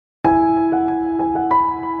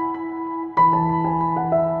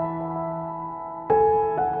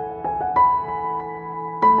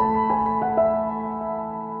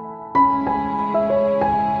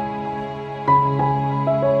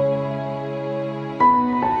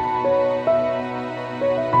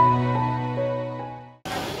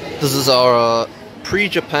This is our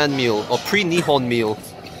pre-Japan meal or pre-Nihon meal.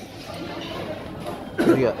 What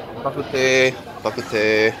do you got? Bakute,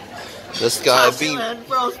 bakute. This guy being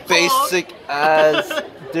basic as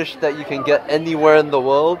dish that you can get anywhere in the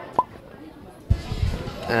world.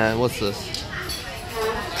 And what's this?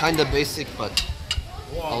 Kinda basic, but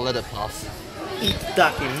I'll let it pass.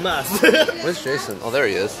 Where's Jason? Oh, there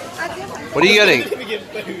he is. What are you getting?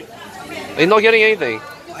 Are you not getting anything?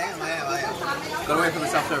 I am. Gotta wait for the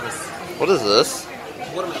self-service. What is this?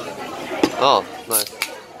 Watermelon. Oh, nice.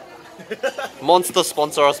 Monster,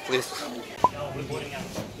 sponsor us, please.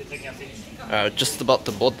 Just about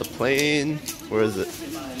to board the plane. Where is it?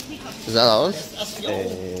 Is that ours?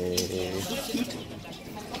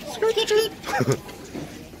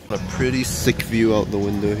 A pretty sick view out the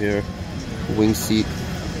window here. Wing seat.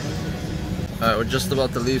 Alright, we're just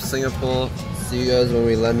about to leave Singapore. See you guys when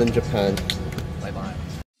we land in Japan. Bye bye.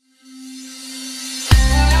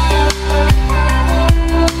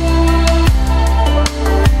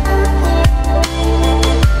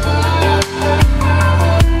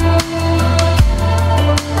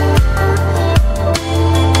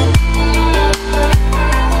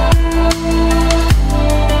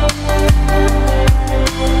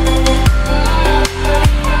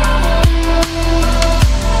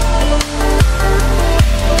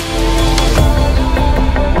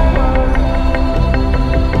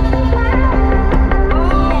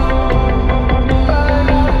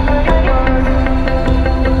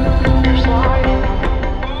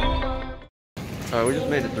 We just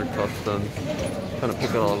made it through customs. Trying to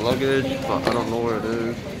pick up our luggage, but I don't know where it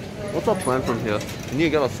is. What's our plan from here? We need to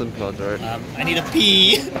get our SIM cards, right? I need a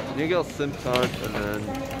pee. We need to get our SIM cards and then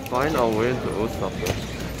find our way into Osaka.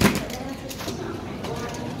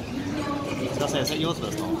 Is that yours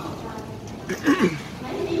first one?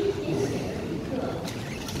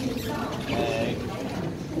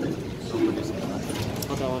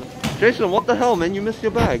 Jason, what the hell, man? You missed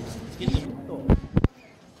your bag.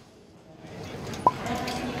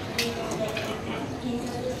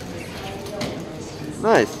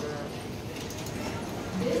 Nice.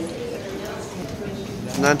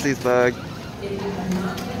 Nancy's bag.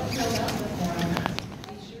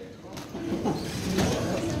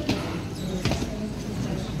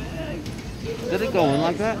 Did it go in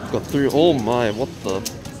like that? Got through. Oh my, what the?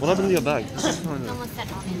 What happened to your bag?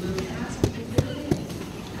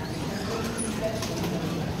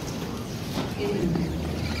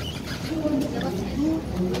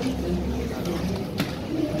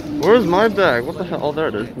 Where's my bag? What the hell? Oh, there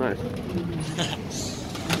it is. Nice.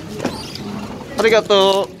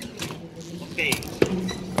 Arigato! Okay.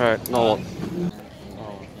 Alright, now what?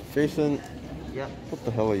 Oh. Jason, Yeah. what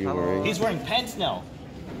the hell are you wearing? He's wearing pants now.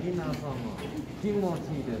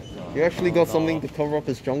 You actually got something to cover up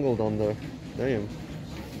his jungle down there. Damn.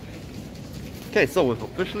 Okay, so we've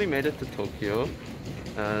officially made it to Tokyo.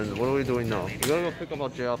 And what are we doing now? We gotta go pick up our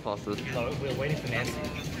JR passes. No, we're waiting for Nancy.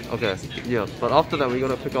 Okay, yeah, but after that we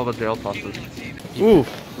gotta pick up our JR passes. Ooh,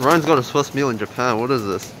 Ryan's got his first meal in Japan. What is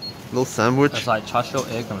this? Little sandwich? It's like chashu,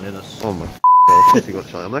 egg, and lettuce. Oh my god, of course you got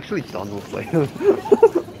chai. I'm actually done with like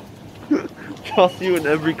trust you in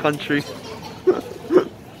every country.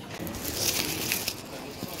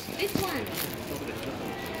 This one.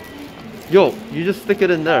 Yo, you just stick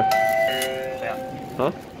it in there.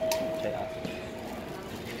 Huh?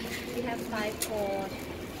 We have 5 for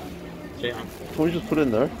Can we just put it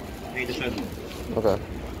in there? Okay.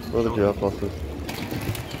 Where are the JR passes?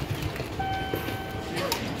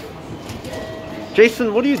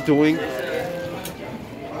 Jason, what are you doing?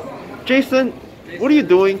 Jason, what are you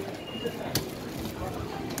doing?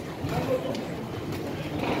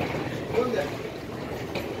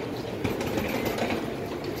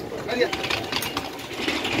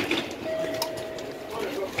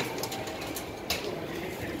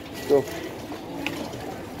 Go.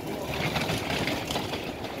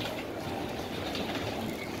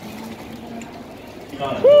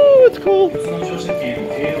 Woo, it's cool.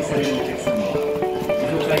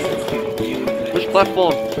 Which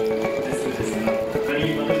platform?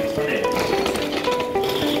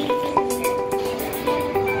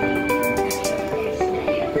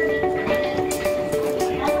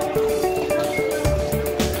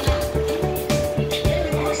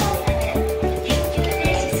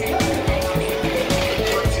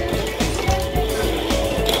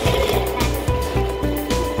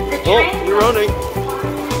 Oh, you're running.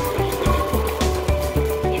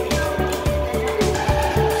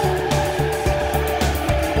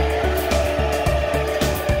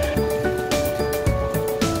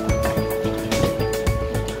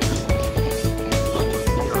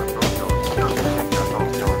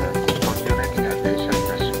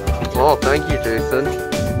 Oh, thank you, Jason.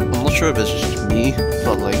 I'm not sure if it's just me,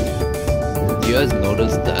 but like, do you guys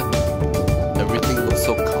notice that everything looks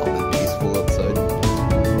so calm and peaceful outside?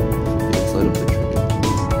 Inside of the tree.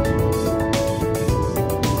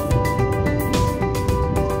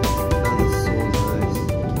 That is so nice.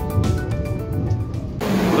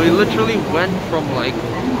 We literally went from like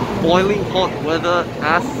boiling hot weather,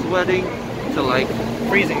 ass sweating, to like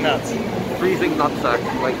Freezing nuts. freezing nutsack.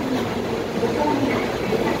 Like,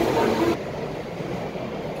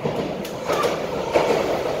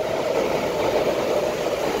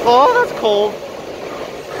 oh, that's cold.